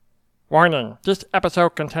Warning, this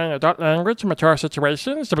episode contains adult language, mature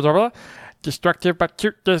situations, destructive but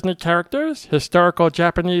cute Disney characters, historical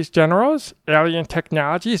Japanese generals, alien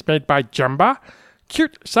technologies made by Jumba,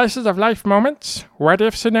 cute slices of life moments,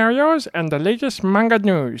 what-if scenarios, and the latest manga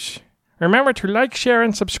news. Remember to like, share,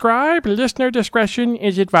 and subscribe. Listener discretion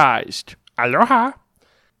is advised. Aloha!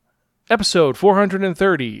 Episode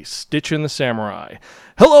 430, Stitch and the Samurai.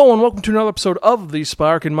 Hello and welcome to another episode of the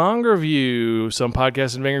Sparkin Manga Review, some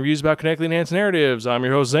podcasts and manga reviews about connecting enhanced narratives. I'm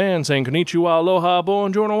your host Zan, saying konnichiwa, aloha,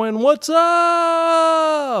 buongiorno, and what's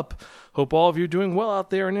up? Hope all of you are doing well out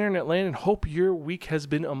there in internet land, and hope your week has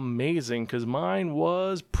been amazing, because mine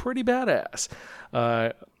was pretty badass.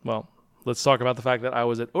 Let's talk about the fact that I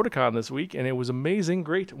was at Otakon this week, and it was amazing,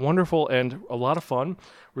 great, wonderful, and a lot of fun.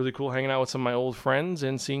 Really cool hanging out with some of my old friends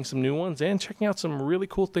and seeing some new ones and checking out some really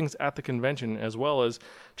cool things at the convention, as well as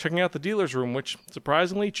checking out the dealer's room, which,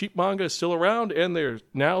 surprisingly, cheap manga is still around, and they're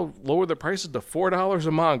now lowered the prices to $4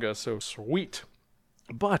 a manga, so sweet.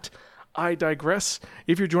 But I digress.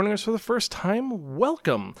 If you're joining us for the first time,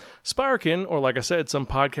 welcome. Sparkin, or like I said, some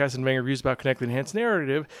podcasts and manga reviews about connecting enhanced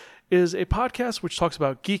narrative, is a podcast which talks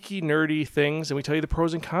about geeky, nerdy things, and we tell you the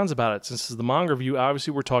pros and cons about it. Since this is the manga review,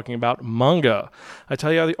 obviously we're talking about manga. I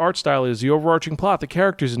tell you how the art style is, the overarching plot, the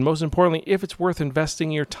characters, and most importantly, if it's worth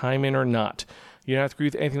investing your time in or not. You don't have to agree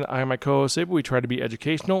with anything that I and my co-host say, but we try to be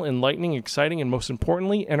educational, enlightening, exciting, and most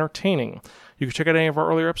importantly, entertaining. You can check out any of our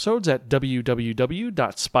earlier episodes at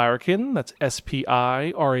www.spiraken, that's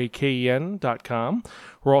SPIRAKEN.com.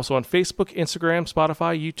 We're also on Facebook, Instagram,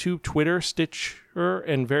 Spotify, YouTube, Twitter, Stitcher,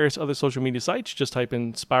 and various other social media sites. Just type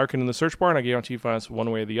in Spiraken in the search bar, and I guarantee you find us one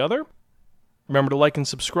way or the other. Remember to like and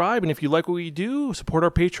subscribe, and if you like what we do, support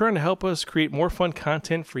our Patreon to help us create more fun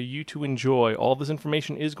content for you to enjoy. All this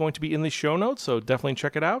information is going to be in the show notes, so definitely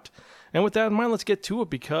check it out. And with that in mind, let's get to it,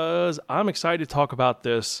 because I'm excited to talk about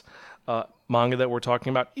this manga that we're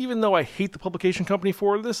talking about. Even though I hate the publication company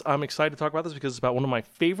for this, I'm excited to talk about this because it's about one of my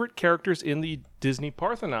favorite characters in the Disney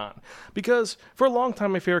Parthenon. Because for a long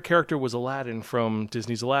time, my favorite character was Aladdin from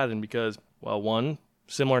Disney's Aladdin because, well, one,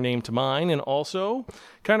 similar name to mine, and also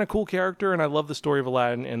kind of cool character, and I love the story of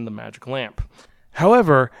Aladdin and the magic lamp.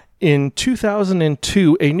 However, in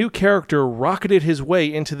 2002, a new character rocketed his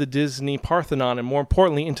way into the Disney Parthenon, and more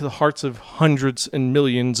importantly, into the hearts of hundreds and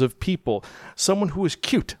millions of people. Someone who is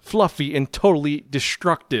cute, fluffy, and totally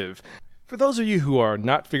destructive. For those of you who are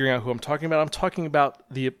not figuring out who I'm talking about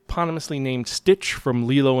the eponymously named Stitch from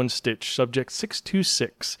Lilo and Stitch, Subject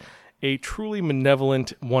 626. A truly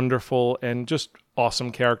malevolent, wonderful, and just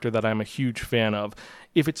awesome character that I'm a huge fan of.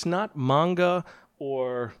 If it's not manga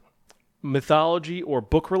or mythology or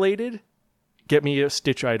book related, get me a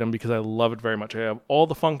Stitch item because I love it very much. I have all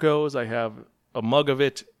the Funkos, I have a mug of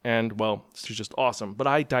it, and well, it's just awesome. But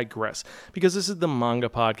I digress because this is the manga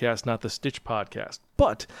podcast, not the Stitch podcast.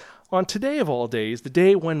 But on today of all days, the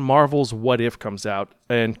day when Marvel's What If comes out,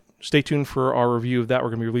 and stay tuned for our review of that. We're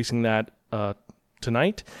going to be releasing that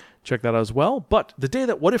tonight. Check that out as well. But the day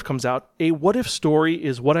that What If comes out, a What If story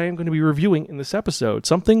is what I am going to be reviewing in this episode.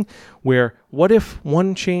 Something where what if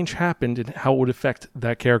one change happened and how it would affect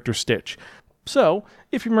that character Stitch. So,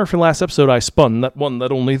 if you remember from the last episode, I spun that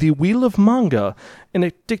only the Wheel of Manga. And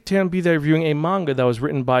I did be there reviewing a manga that was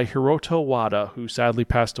written by Hiroto Wada, who sadly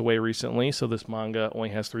passed away recently, so this manga only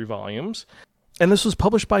has 3 volumes. And this was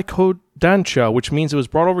published by Kodansha, which means it was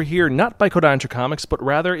brought over here not by Kodansha Comics, but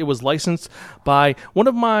rather it was licensed by one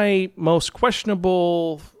of my most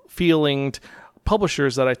questionable feelinged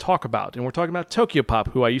publishers that I talk about. And we're talking about Tokyopop,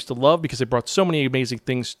 who I used to love because they brought so many amazing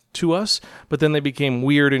things to us, but then they became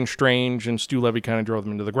weird and strange, and Stu Levy kind of drove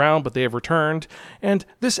them into the ground, but they have returned, and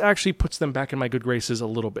this actually puts them back in my good graces a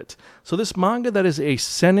little bit. So this manga that is a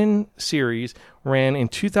seinen series ran in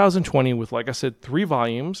 2020 with, like I said, 3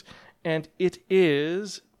 volumes, and it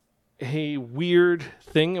is a weird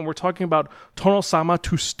thing, and we're talking about Tono-sama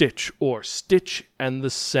to Stitch, or Stitch and the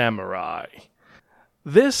Samurai.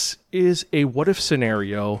 This is a what-if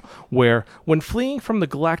scenario where, when fleeing from the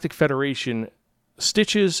Galactic Federation,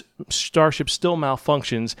 Stitch's starship still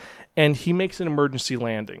malfunctions, and he makes an emergency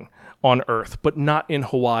landing on Earth, but not in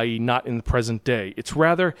Hawaii, not in the present day. It's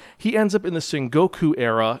rather, he ends up in the Sengoku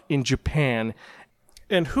era in Japan.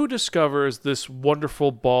 And who discovers this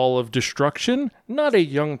wonderful ball of destruction? Not a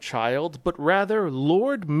young child, but rather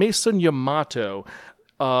Lord Mason Yamato,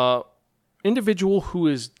 individual who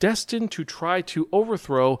is destined to try to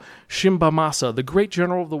overthrow Shimbamasa, the great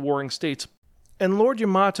general of the Warring States. And Lord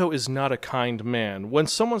Yamato is not a kind man. When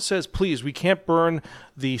someone says, please, we can't burn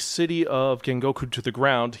the city of Gengoku to the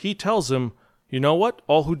ground, he tells them, you know what?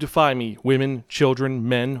 All who defy me, women, children,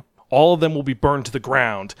 men, all of them will be burned to the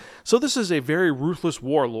ground. So this is a very ruthless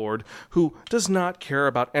warlord who does not care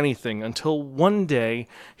about anything until one day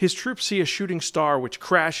his troops see a shooting star which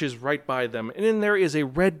crashes right by them, and in there is a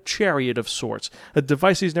red chariot of sorts, a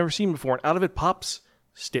device he's never seen before, and out of it pops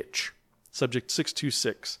Stitch, Subject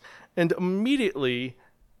 626. And immediately,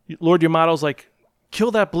 Lord Yamato's like,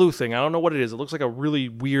 kill that blue thing. I don't know what it is. It looks like a really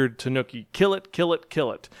weird Tanuki. Kill it, kill it,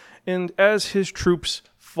 kill it. And as his troops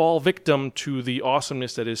fall victim to the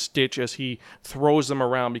awesomeness that is Stitch as he throws them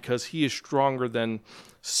around because he is stronger than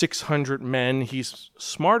 600 men, he's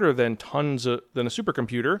smarter than than a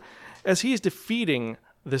supercomputer. As he is defeating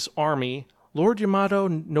this army, Lord Yamato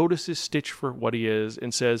notices Stitch for what he is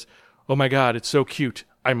and says, "Oh my god, it's so cute.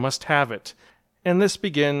 I must have it." And this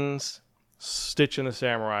begins Stitch and the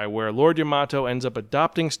Samurai, where Lord Yamato ends up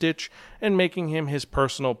adopting Stitch and making him his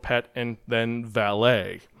personal pet and then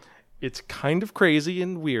valet. It's kind of crazy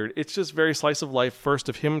and weird. It's just very slice of life. First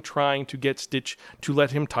of him trying to get Stitch to let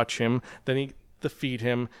him touch him, then he defeat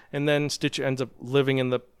him, and then Stitch ends up living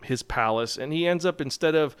in his palace, and he ends up,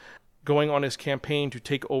 instead of going on his campaign to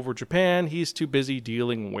take over Japan, he's too busy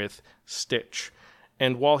dealing with Stitch.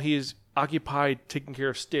 And while he's occupied taking care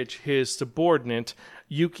of Stitch, his subordinate,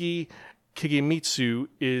 Yuki Kigemitsu,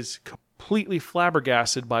 is completely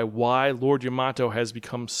flabbergasted by why Lord Yamato has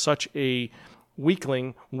become such a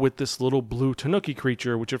weakling with this little blue Tanuki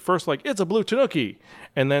creature, which at first, like, it's a blue Tanuki.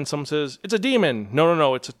 And then someone says, it's a demon.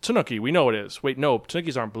 No, it's a Tanuki. We know it is. Wait, no,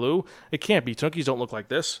 Tanukis aren't blue. It can't be. Tanukis don't look like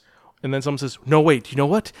this. And then someone says, no, wait, you know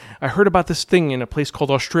what? I heard about this thing in a place called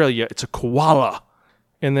Australia. It's a koala.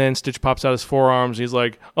 And then Stitch pops out his forearms. And he's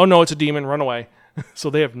like, oh no, it's a demon. Run away. So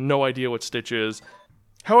they have no idea what Stitch is.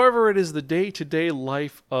 However, it is the day-to-day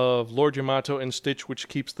life of Lord Yamato and Stitch which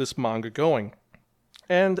keeps this manga going.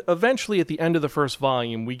 And eventually, at the end of the first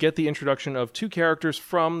volume, we get the introduction of two characters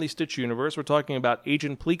from the Stitch universe. We're talking about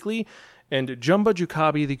Agent Pleakley and Jumba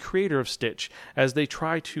Jukabi, the creator of Stitch, as they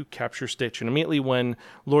try to capture Stitch. And immediately when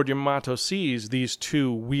Lord Yamato sees these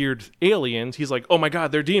two weird aliens, he's like, oh my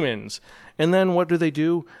god, they're demons. And then what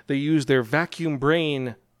do? They use their vacuum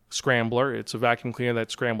brain scrambler, it's a vacuum cleaner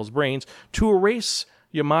that scrambles brains, to erase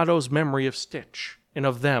Yamato's memory of Stitch and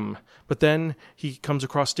of them. But then he comes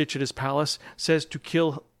across Stitch at his palace, says to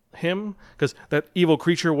kill him, because that evil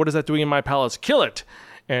creature, what is that doing in my palace? Kill it!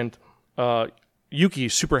 And Yuki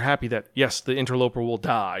is super happy that, yes, the interloper will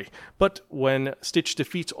die. But when Stitch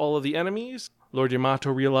defeats all of the enemies, Lord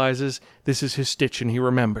Yamato realizes this is his Stitch and he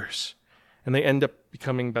remembers. And they end up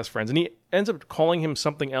becoming best friends. And he ends up calling him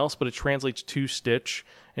something else, but it translates to Stitch.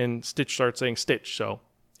 And Stitch starts saying Stitch, so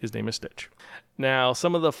his name is Stitch. Now,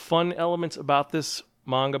 some of the fun elements about this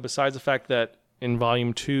manga, besides the fact that in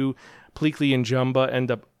Volume 2, Pleakley and Jumba end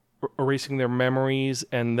up erasing their memories,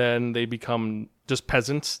 and then they become just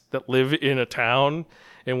peasants that live in a town.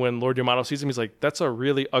 And when Lord Yamato sees him, he's like, that's a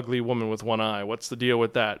really ugly woman with one eye. What's the deal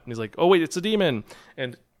with that? And he's like, oh, wait, it's a demon.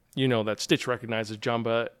 And you know that Stitch recognizes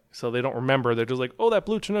Jumba, so they don't remember. They're just like, oh, that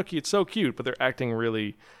blue Tanuki, it's so cute. But they're acting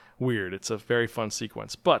really weird. It's a very fun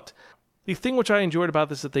sequence. But the thing which I enjoyed about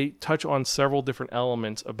this is that they touch on several different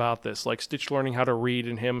elements about this, like Stitch learning how to read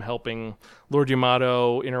and him helping Lord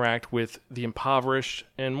Yamato interact with the impoverished.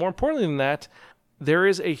 And more importantly than that, there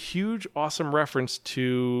is a huge, awesome reference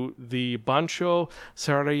to the Bansho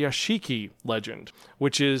Sarayashiki legend,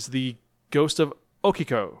 which is the ghost of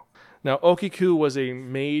Okiko. Now, Okiku was a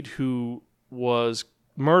maid who was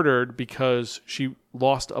murdered because she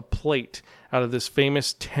lost a plate out of this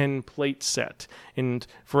famous 10-plate set. And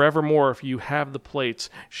forevermore, if you have the plates,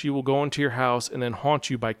 she will go into your house and then haunt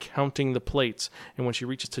you by counting the plates. And when she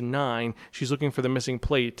reaches to 9, she's looking for the missing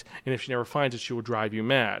plate, and if she never finds it, she will drive you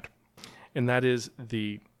mad. And that is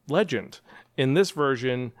the legend. In this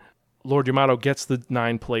version, Lord Yamato gets the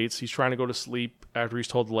 9 plates. He's trying to go to sleep after he's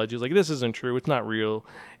told the legend. He's like, this isn't true. It's not real.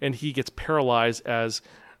 And he gets paralyzed as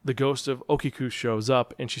the ghost of Okiku shows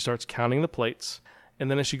up, and she starts counting the plates. And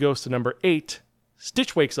then as she goes to number 8,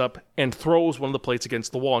 Stitch wakes up and throws one of the plates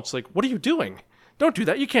against the wall. And she's like, what are you doing? Don't do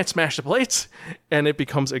that. You can't smash the plates. And it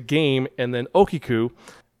becomes a game. And then Okiku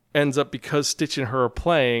ends up, because Stitch and her are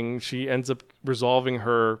playing, she ends up resolving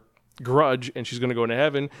her grudge, and she's going to go into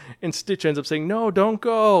heaven. And Stitch ends up saying, no, don't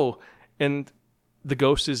go. And the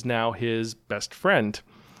ghost is now his best friend,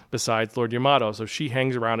 besides Lord Yamato. So she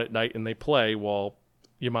hangs around at night, and they play while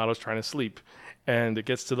Yamato's trying to sleep. And it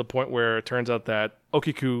gets to the point where it turns out that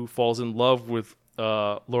Okiku falls in love with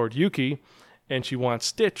Lord Yuki, and she wants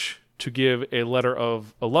Stitch to give a letter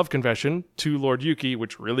of a love confession to Lord Yuki,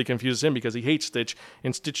 which really confuses him because he hates Stitch.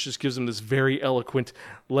 And Stitch just gives him this very eloquent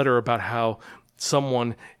letter about how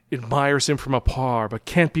someone admires him from afar, but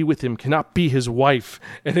can't be with him, cannot be his wife.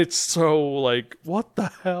 And it's so like, what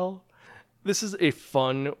the hell? This is a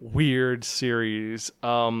fun, weird series.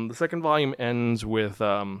 The second volume ends with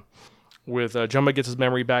Jumba gets his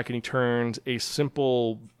memory back and he turns a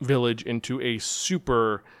simple village into a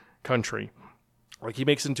super country. Like, he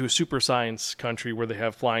makes it into a super science country where they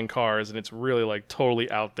have flying cars, and it's really, like, totally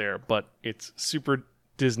out there, but it's super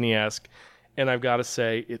Disney-esque, and I've got to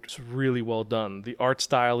say, it's really well done. The art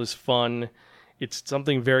style is fun. It's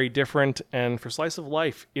something very different, and for Slice of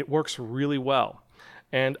Life, it works really well.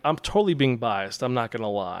 And I'm totally being biased, I'm not going to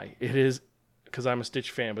lie. It is because I'm a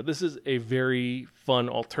Stitch fan, but this is a very fun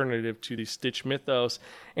alternative to the Stitch mythos,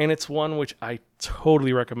 and it's one which I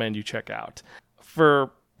totally recommend you check out.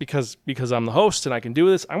 Because I'm the host and I can do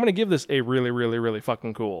this, I'm going to give this a really, really, really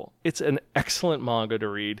fucking cool. It's an excellent manga to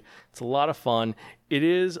read. It's a lot of fun. It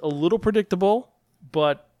is a little predictable,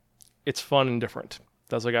 but it's fun and different.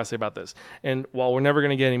 That's what I got to say about this. And while we're never going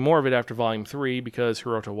to get any more of it after Volume 3 because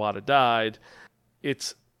Hiroto Wada died,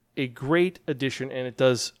 it's a great addition, and it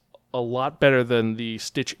does a lot better than the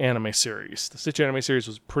Stitch anime series. The Stitch anime series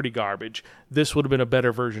was pretty garbage. This would have been a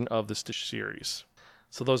better version of the Stitch series.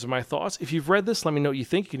 So those are my thoughts. If you've read this, let me know what you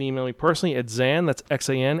think. You can email me personally at Xan, that's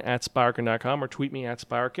Xan, @Spiraken.com, or tweet me at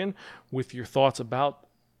Spiraken with your thoughts about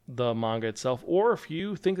the manga itself. Or if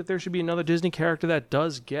you think that there should be another Disney character that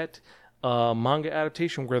does get a manga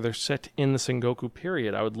adaptation where they're set in the Sengoku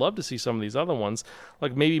period. I would love to see some of these other ones,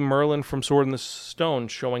 like maybe Merlin from Sword in the Stone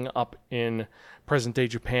showing up in present-day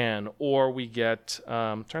Japan, or we get,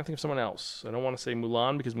 I'm trying to think of someone else. I don't want to say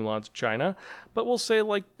Mulan because Mulan's China, but we'll say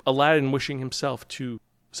like Aladdin wishing himself to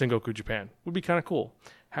Sengoku, Japan. Would be kind of cool.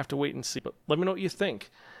 Have to wait and see, but let me know what you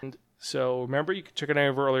think. And so remember, you can check out any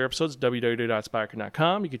of our earlier episodes,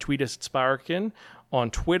 www.spiraken.com. You can tweet us at Spiraken on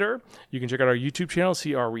Twitter. You can check out our YouTube channel,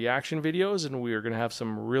 see our reaction videos, and we are going to have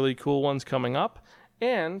some really cool ones coming up.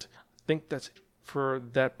 And I think that's it for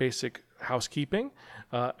that basic housekeeping.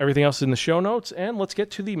 Everything else is in the show notes. And let's get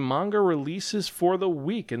to the manga releases for the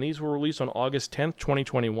week. And these were released on August 10th,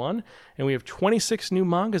 2021. And we have 26 new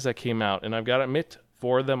mangas that came out. And I've got to admit,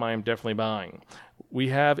 4 of them I am definitely buying. We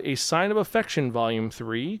have A Sign of Affection, Volume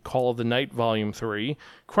 3, Call of the Night, Volume 3,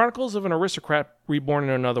 Chronicles of an Aristocrat Reborn in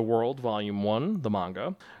Another World, Volume 1, the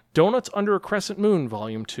manga, Donuts Under a Crescent Moon,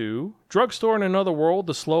 Volume 2, Drugstore in Another World,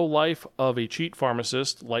 The Slow Life of a Cheat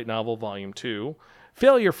Pharmacist, Light Novel, Volume 2,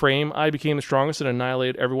 Failure Frame, I Became the Strongest and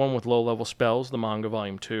Annihilated Everyone with Low-Level Spells, the manga,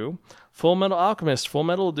 Volume 2, Full Metal Alchemist, Full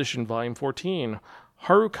Metal Edition, Volume 14,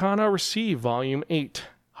 Harukana Receive, Volume 8,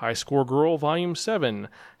 High Score Girl, Volume 7.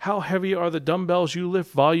 How Heavy Are the Dumbbells You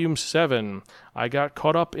Lift, Volume 7. I Got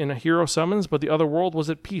Caught Up in a Hero Summons, but the Other World Was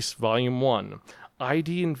at Peace, Volume 1.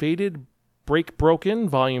 ID Invaded, Break Broken,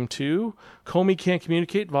 Volume 2. Komi Can't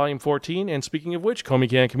Communicate, Volume 14. And speaking of which, Komi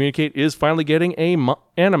Can't Communicate is finally getting a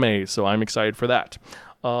anime, so I'm excited for that.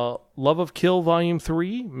 Love of Kill, Volume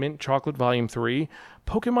 3. Mint Chocolate, Volume 3.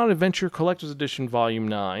 Pokemon Adventure Collector's Edition, Volume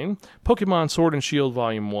 9, Pokemon Sword and Shield,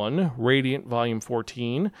 Volume 1, Radiant, Volume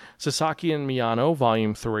 14, Sasaki and Miyano,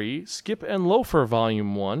 Volume 3, Skip and Loafer,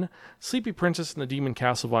 Volume 1, Sleepy Princess and the Demon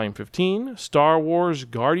Castle, Volume 15, Star Wars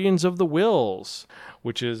Guardians of the Whills,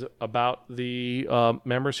 which is about the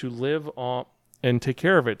members who live on and take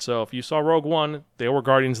care of it. So if you saw Rogue One, they were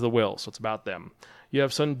Guardians of the Whills, so it's about them. You have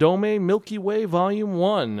Sundome Milky Way, Volume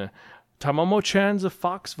 1, Tamamo-chan's A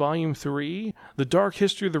Fox, Volume 3, The Dark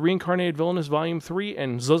History of the Reincarnated Villainess, Volume 3,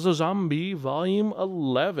 and Zombie, Volume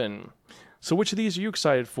 11. So which of these are you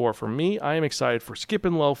excited for? For me, I am excited for Skip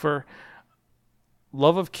and Loafer,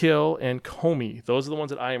 Love of Kill, and Komi. Those are the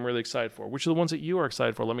ones that I am really excited for. Which are the ones that you are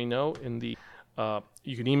excited for? Let me know in the...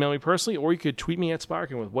 you can email me personally, or you could tweet me at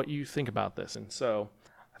Spiraken with what you think about this. And so...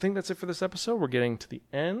 I think that's it for this episode. We're getting to the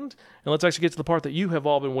end. And let's actually get to the part that you have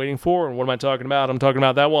all been waiting for. And what am I talking about? I'm talking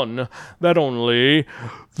about that one. That only.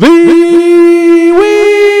 The Wheel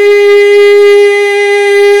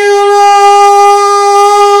of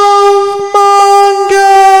Manga!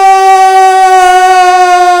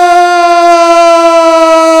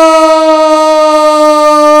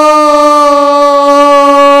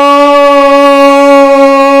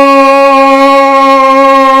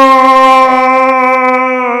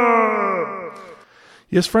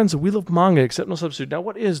 Yes, friends, the Wheel of Manga, accept no substitute. Now,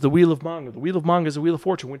 what is the Wheel of Manga? The Wheel of Manga is a Wheel of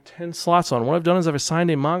Fortune with 10 slots on. What I've done is I've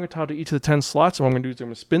assigned a manga title to each of the 10 slots. So what I'm going to do is I'm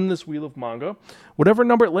going to spin this Wheel of Manga. Whatever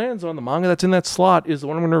number it lands on, the manga that's in that slot is the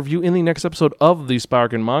one I'm going to review in the next episode of the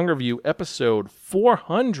Spiraken Manga Review, episode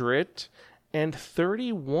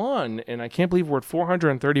 431. And I can't believe we're at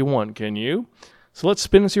 431, can you? So let's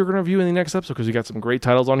spin and see what we're going to review in the next episode, because we got some great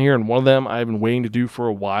titles on here, and one of them I've been waiting to do for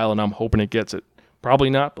a while, and I'm hoping it gets it. Probably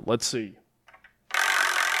not, but let's see.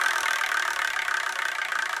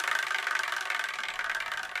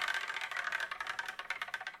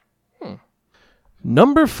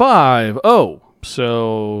 Number 5. Oh,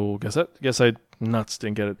 so guess I nuts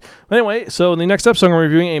didn't get it. Anyway, so in the next episode, I'm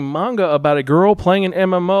reviewing a manga about a girl playing an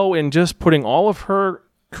MMO and just putting all of her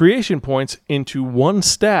creation points into one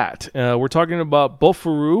stat. We're talking about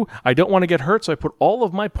Bofuru. I don't want to get hurt, so I put all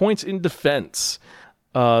of my points in defense.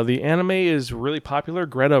 The anime is really popular.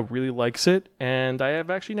 Greta really likes it, and I have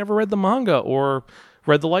actually never read the manga or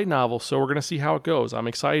read the light novel, so we're going to see how it goes. I'm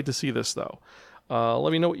excited to see this, though.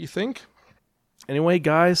 Let me know what you think. Anyway,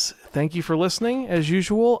 guys, thank you for listening. As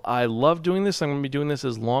usual, I love doing this. I'm going to be doing this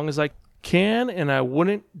as long as I can, and I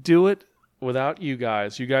wouldn't do it without you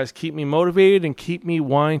guys. You guys keep me motivated and keep me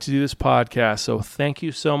wanting to do this podcast. So thank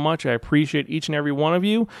you so much. I appreciate each and every one of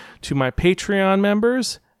you. To my Patreon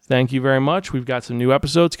members, thank you very much. We've got some new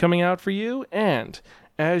episodes coming out for you. And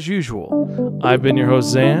as usual, I've been your host,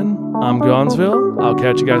 Zan. I'm Gonzville. I'll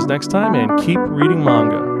catch you guys next time, and keep reading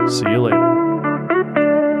manga. See you later.